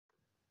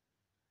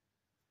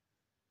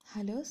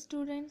Hello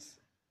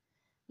students,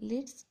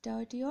 let's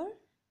start your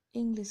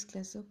English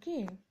class,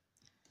 okay?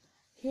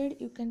 Here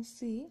you can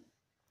see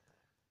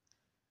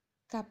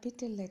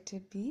capital letter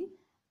B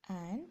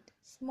and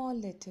small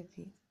letter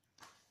b.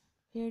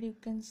 Here you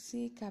can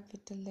see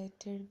capital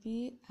letter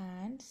B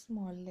and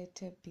small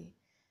letter b.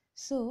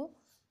 So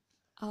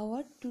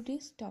our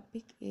today's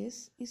topic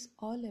is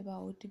all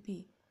about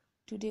B.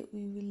 Today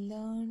we will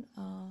learn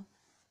a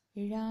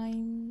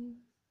rhyme,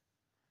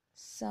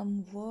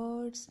 some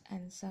words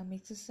and some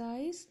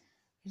exercise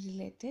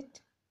related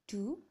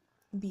to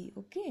B,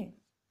 okay?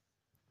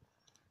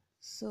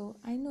 So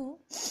I know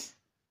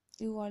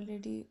you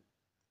already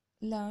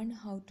learned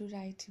how to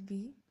write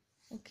B,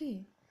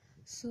 okay?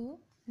 So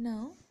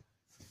now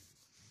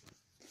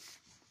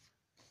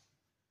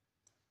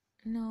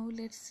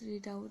let's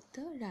read out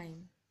the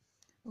rhyme,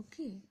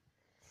 okay?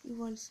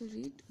 You also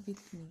read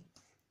with me.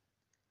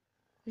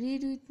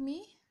 Read with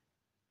me.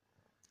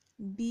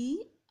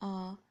 Be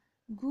a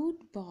good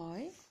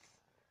boy.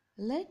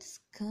 Let's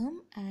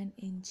come and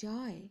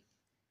enjoy.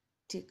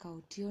 Take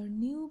out your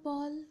new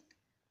ball.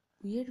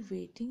 We're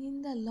waiting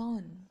in the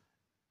lawn.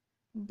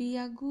 Be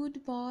a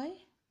good boy.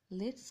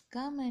 Let's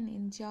come and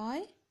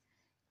enjoy.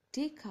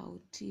 Take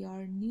out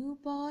your new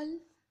ball.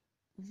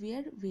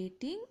 We're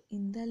waiting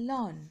in the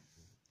lawn.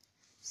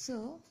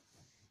 So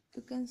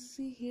you can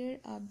see here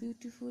a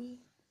beautiful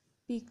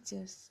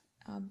pictures,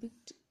 a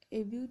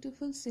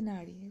beautiful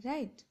scenery,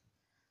 right?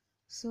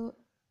 So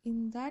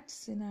in that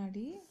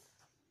scenery,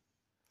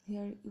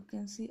 here you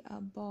can see a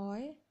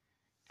boy,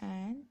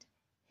 and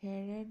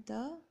here are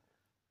the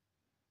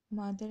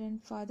mother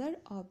and father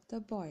of the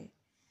boy.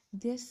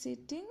 They're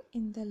sitting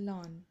in the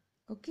lawn,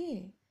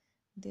 okay?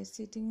 They're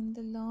sitting in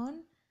the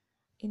lawn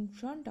in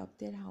front of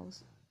their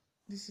house.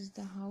 This is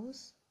the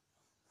house,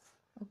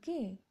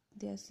 okay?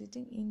 They are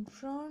sitting in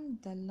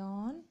front the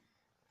lawn,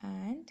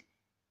 and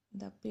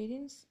the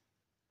parents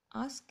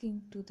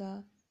asking to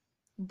the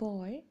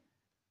boy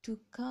to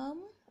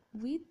come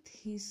with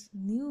his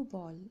new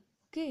ball,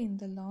 okay, in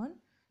the lawn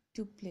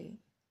to play.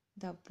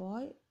 The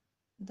boy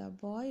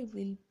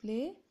will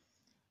play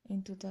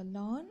into the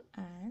lawn,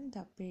 and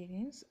the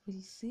parents will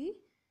see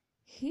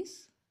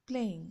his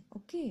playing,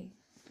 okay?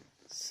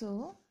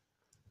 So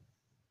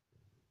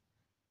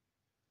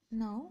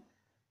now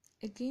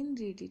again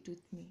read it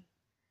with me.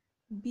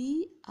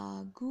 Be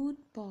a good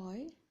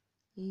boy.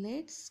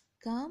 Let's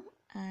come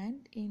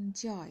and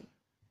enjoy.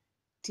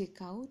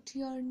 Take out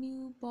your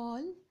new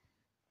ball.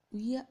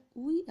 We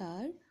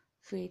are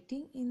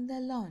waiting in the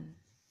lawn.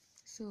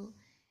 So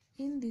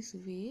in this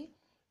way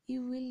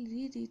you will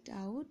read it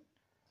out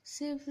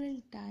several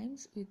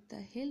times with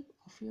the help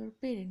of your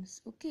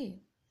parents,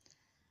 okay?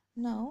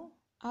 Now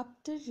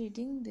after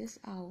reading this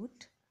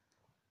out,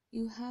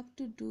 you have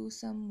to do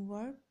some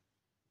work.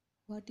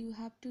 What you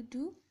have to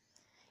do?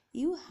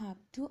 You have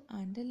to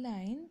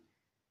underline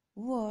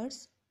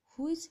words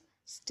which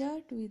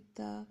start with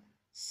the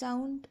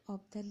sound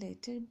of the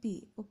letter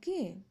B,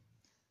 okay?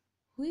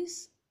 Which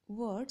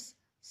words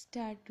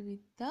start with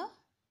the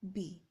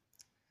B?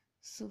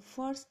 So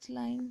first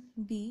line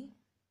B,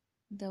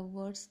 the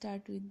words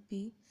start with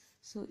B,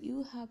 so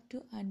you have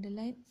to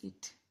underline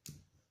it.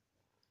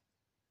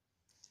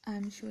 I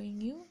am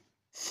showing you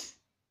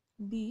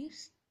B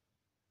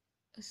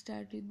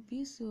start with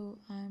B, so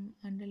I am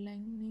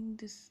underlining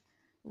this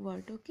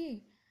word,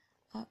 okay?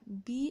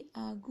 Be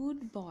a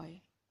good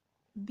boy.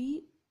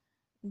 Be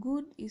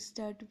good is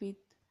start with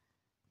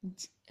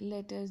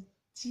letter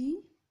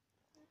G,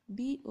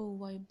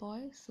 B-O-Y,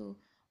 boy. So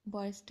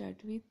boy start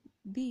with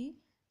B,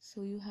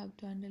 so you have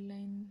to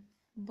underline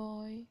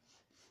boy.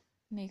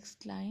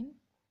 Next line,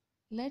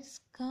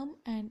 let's come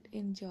and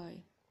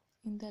enjoy.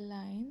 In the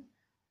line,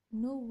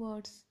 no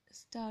words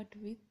start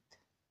with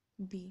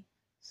B,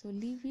 so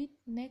leave it.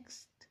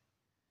 Next,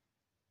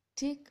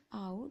 take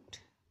out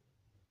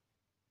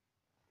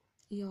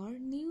your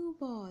new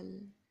ball.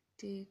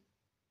 Take,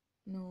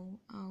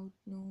 no, out,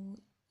 no,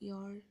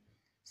 your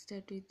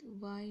start with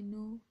Y,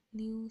 no,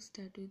 new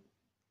start with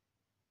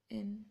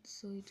N,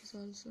 so it is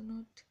also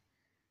not.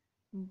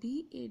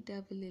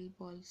 B-A-double-L,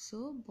 ball,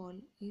 so ball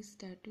is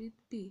start with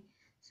B,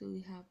 so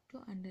we have to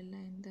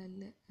underline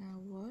the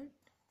word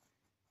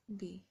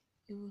B.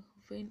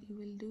 When you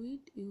will do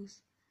it,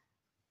 use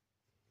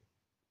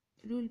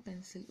rule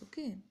pencil,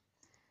 okay?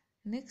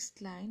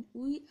 Next line,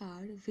 we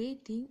are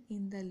waiting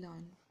in the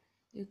lawn.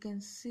 You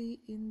can see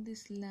in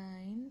this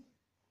line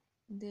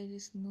there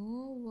is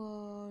no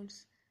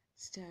words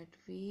start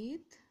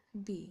with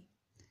B,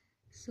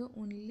 so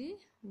only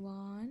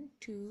 1,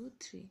 2,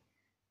 3.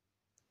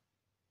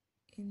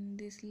 In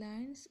these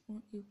lines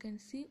you can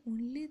see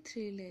only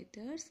 3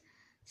 letters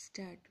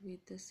start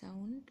with the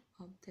sound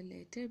of the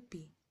letter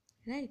B,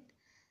 right?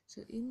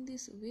 So in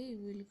this way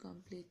we will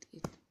complete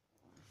it.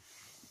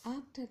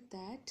 After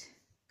that,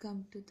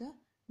 come to the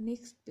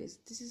next page.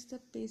 This is the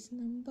page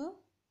number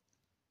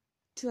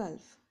 12.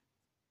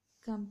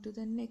 Come to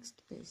the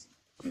next page.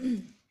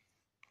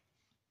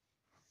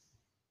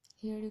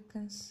 Here you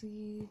can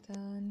see the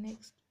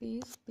next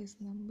page, page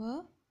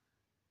number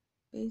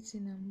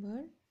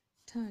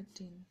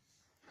 13.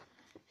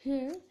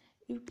 Here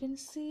you can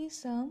see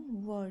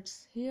some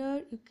words.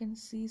 Here you can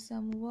see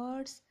some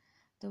words.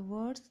 The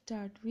words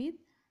start with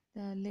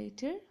the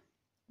letter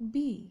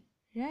B,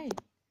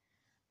 right?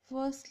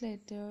 First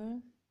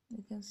letter,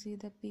 you can see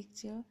the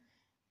picture.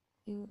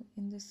 You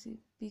in the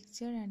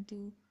picture and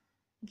you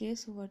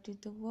guess what is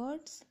the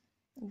words.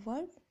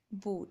 Word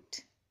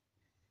boat.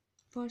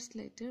 First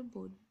letter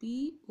boat.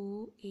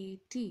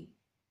 B-O-A-T.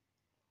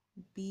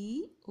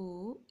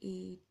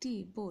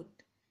 B-O-A-T.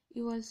 Boat.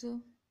 You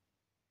also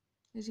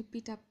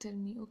repeat after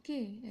me,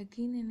 okay?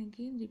 Again and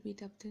again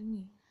repeat after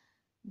me.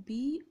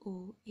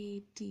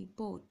 B-O-A-T.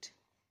 Boat.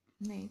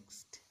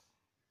 Next.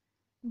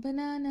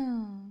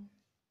 Banana.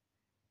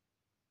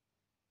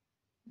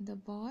 The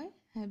boy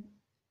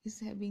is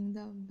having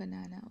the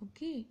banana,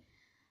 okay?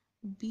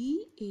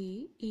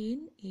 B-A-N-A-N-A.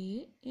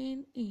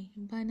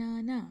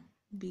 Banana.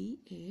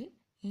 B-A-N-A-N-A.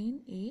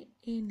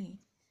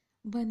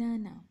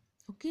 Banana,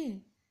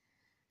 okay?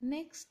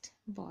 Next,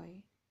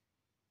 boy.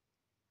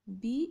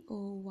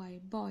 B-O-Y.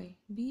 Boy.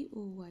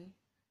 B-O-Y.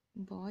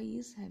 Boy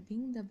is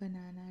having the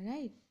banana,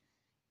 right?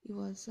 You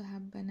also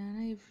have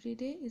banana every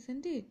day,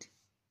 isn't it?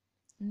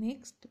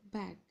 Next,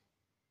 bag.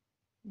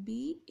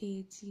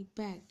 B-A-G.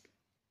 Bag.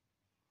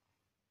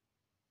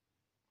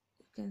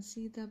 You can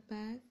see the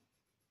bag.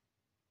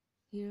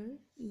 Here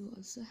you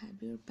also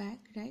have your bag,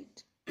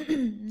 right?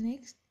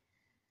 Next,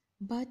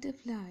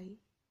 butterfly.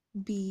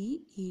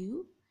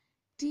 B-U-T-T-E-R-F-L-Y.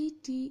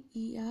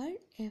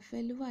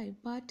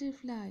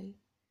 Butterfly.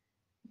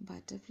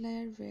 Butterfly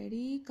are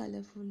very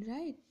colorful,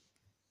 right?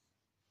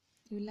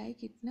 You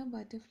like it, na,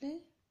 butterfly?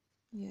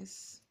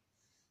 Yes.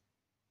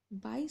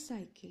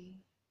 Bicycle.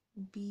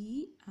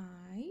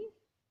 B-I-C-Y.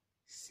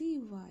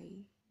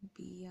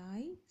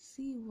 B-I-C-Y-C-L-E.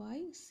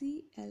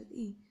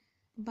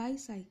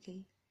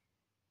 Bicycle.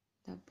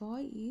 The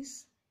boy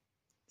is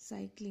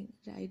cycling,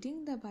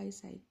 riding the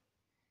bicycle,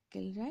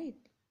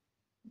 right?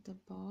 The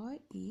boy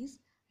is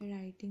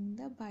riding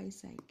the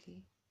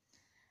bicycle.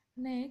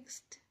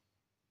 Next,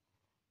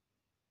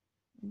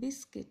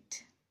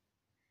 biscuit.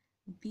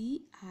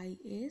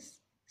 B-I-S-C-U-I-T.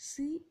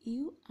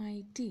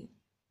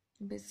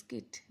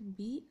 Biscuit.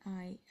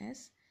 B-I-S-C-U-I-T.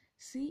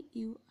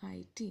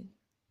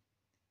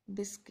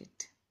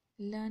 Biscuit.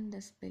 Learn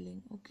the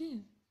spelling,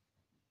 okay?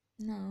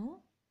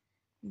 Now,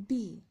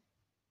 B.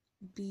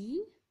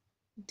 B.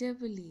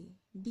 Double E.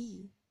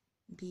 B.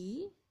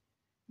 B.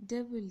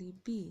 Double E.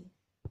 B.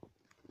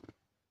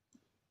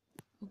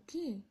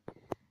 Okay.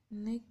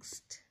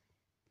 Next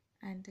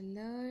and the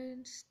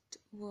last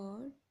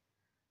word,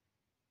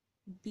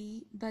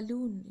 B.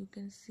 Balloon. You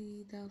can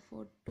see the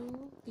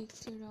photo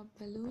picture of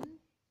balloon.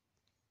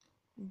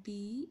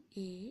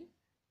 B-A-L-L-O-N.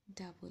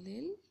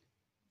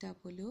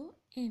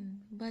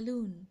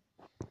 Balloon.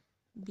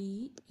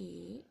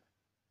 B-A-L-L-O-N.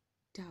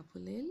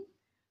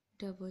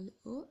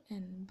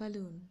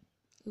 Balloon.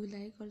 You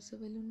like also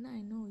balloon?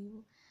 I know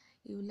you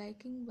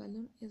liking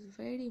balloon is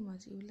very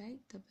much. You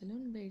like the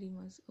balloon very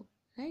much,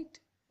 right?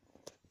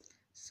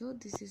 So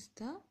this is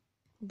the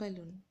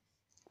balloon.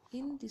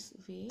 In this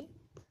way,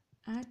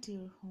 at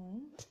your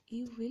home,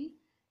 you will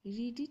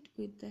read it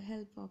with the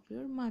help of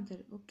your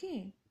mother,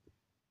 okay?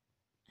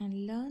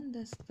 And learn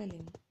the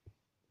spelling.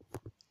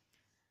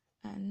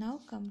 And now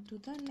come to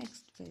the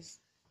next page.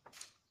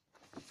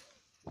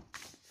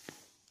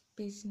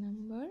 Page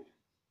number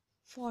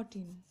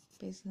 14.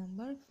 Page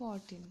number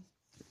 14.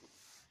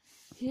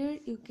 Here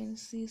you can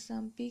see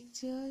some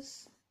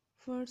pictures.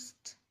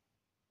 First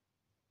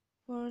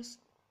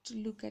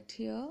look at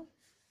here.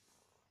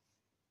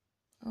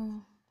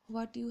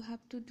 What you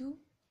have to do?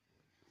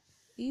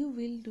 You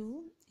will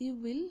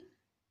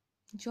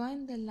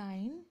join the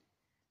line.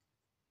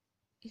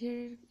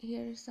 Here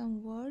are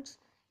some words.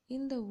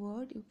 In the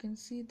word you can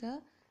see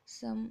the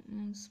some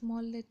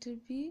small letter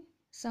B,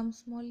 some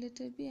small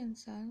letter B and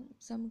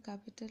some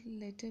capital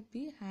letter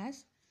B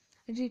has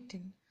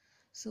written.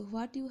 So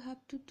what you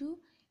have to do?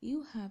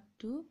 You have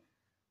to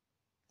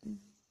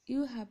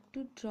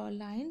draw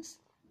lines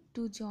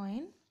to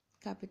join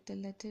capital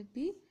letter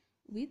B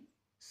with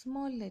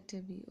small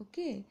letter b,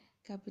 okay?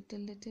 Capital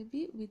letter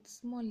B with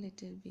small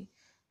letter b.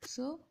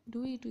 So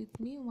do it with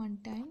me one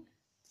time.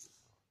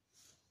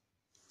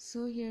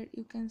 So here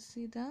you can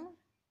see the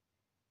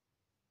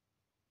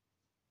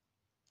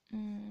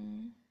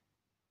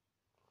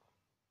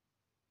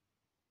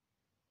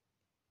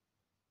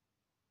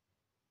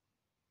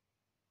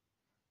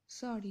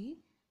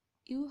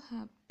you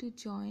have to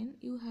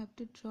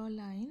draw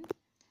line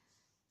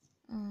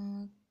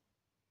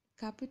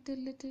capital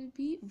letter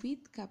B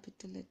with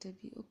capital letter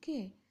B,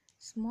 okay?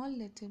 Small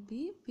letter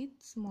b with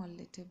small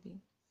letter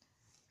b.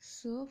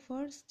 So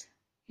first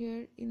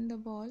here in the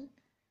ball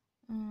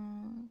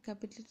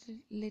capital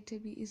letter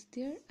B is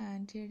there,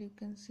 and here you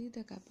can see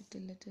the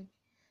capital letter B.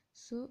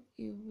 So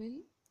you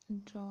will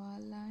draw a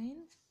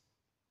line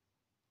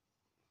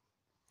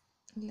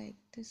like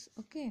this,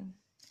 okay?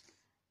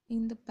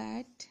 In the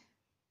bat,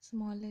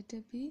 small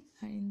letter B,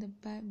 and in the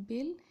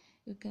bill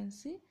you can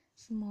see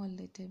small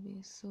letter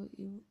B. So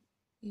you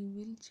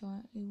will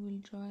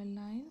draw a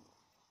line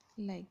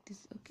like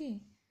this,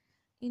 okay?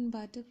 In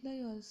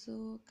butterfly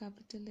also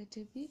capital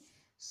letter B.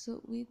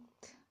 So with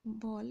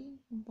ball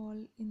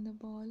in the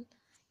ball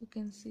you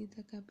can see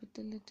the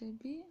capital letter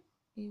B.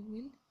 You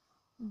will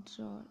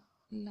draw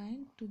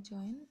line to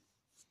join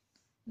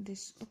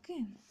this.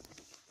 Okay,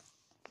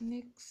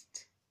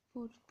 next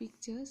 4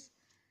 pictures.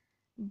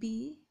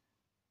 B,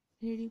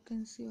 here you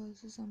can see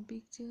also some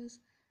pictures.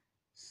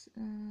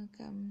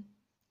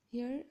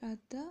 Here are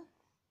the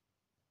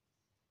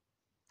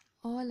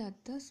all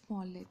at the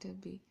small letter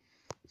B,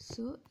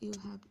 so you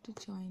have to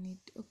join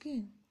it.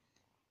 Okay,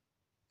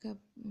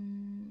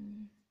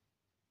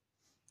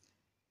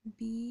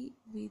 B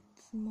with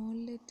small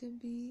letter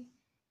B,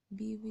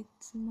 B with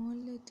small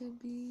letter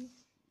B,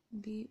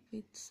 B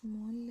with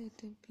small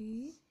letter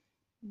B,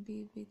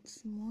 B with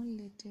small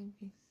letter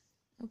B.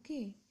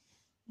 Okay,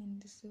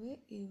 and this way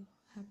you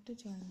have to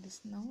join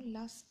this. Now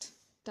last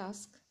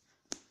task,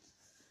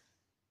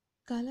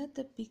 color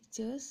the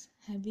pictures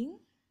having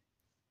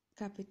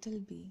capital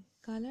B.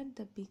 Color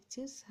the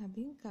pictures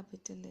having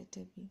capital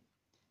letter B.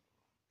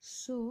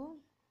 So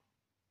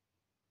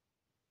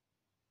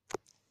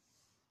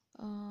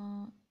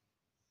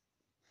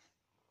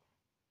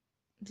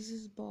this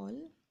is ball.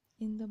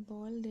 In the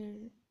ball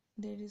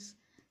there is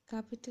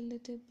capital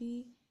letter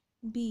B,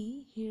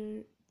 B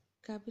here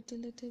capital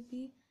letter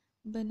B,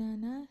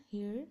 banana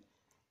here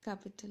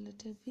capital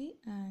letter B,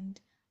 and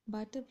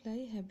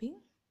butterfly having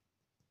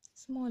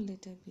small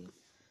letter B.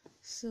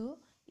 So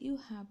you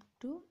have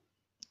to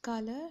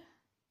color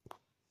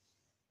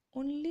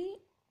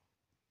only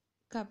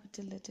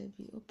capital letter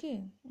B.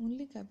 Okay,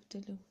 only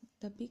capital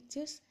the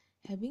pictures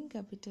having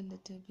capital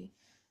letter B.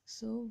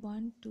 So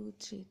 1 2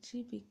 3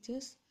 3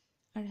 pictures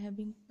are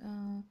having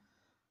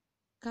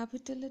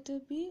capital letter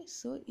B.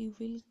 So you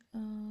will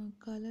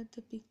color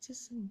the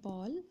pictures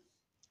ball,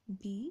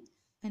 B,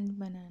 and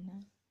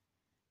banana.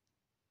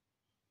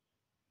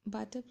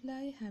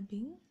 Butterfly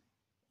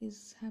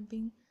is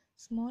having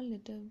small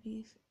letter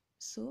B,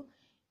 so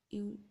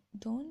you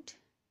don't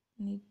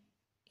need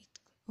it.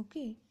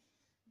 Okay,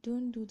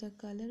 don't do the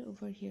color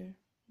over here.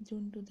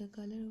 Don't do the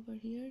color over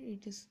here.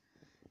 It is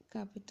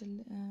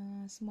capital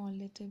small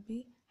letter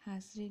B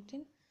has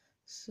written,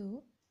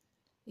 so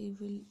you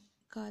will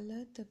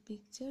color the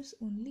pictures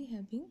only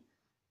having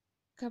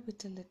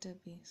capital letter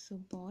B. So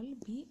ball,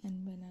 B,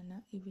 and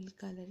banana you will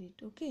color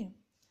it. Okay,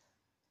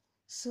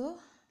 so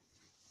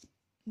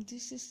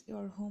this is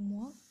your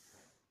homework.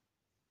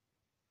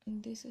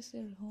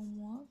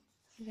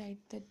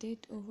 Write the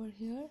date over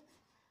here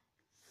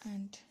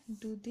and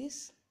do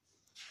this,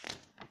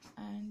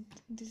 and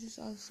this is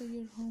also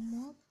your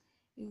homework.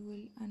 You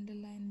will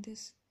underline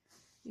this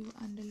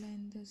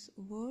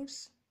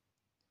words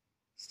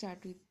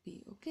start with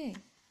B. Okay,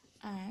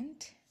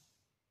 and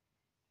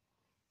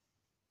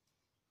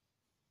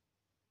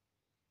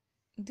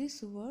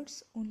these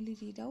words only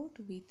read out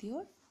with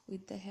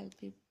the help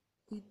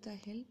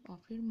of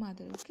your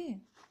mother. Okay,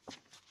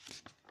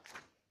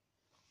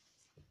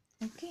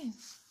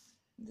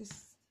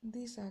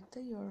 these are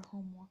your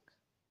homework.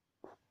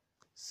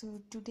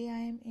 So today I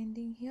am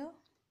ending here.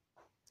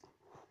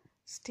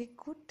 Stay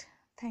good.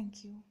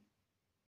 Thank you.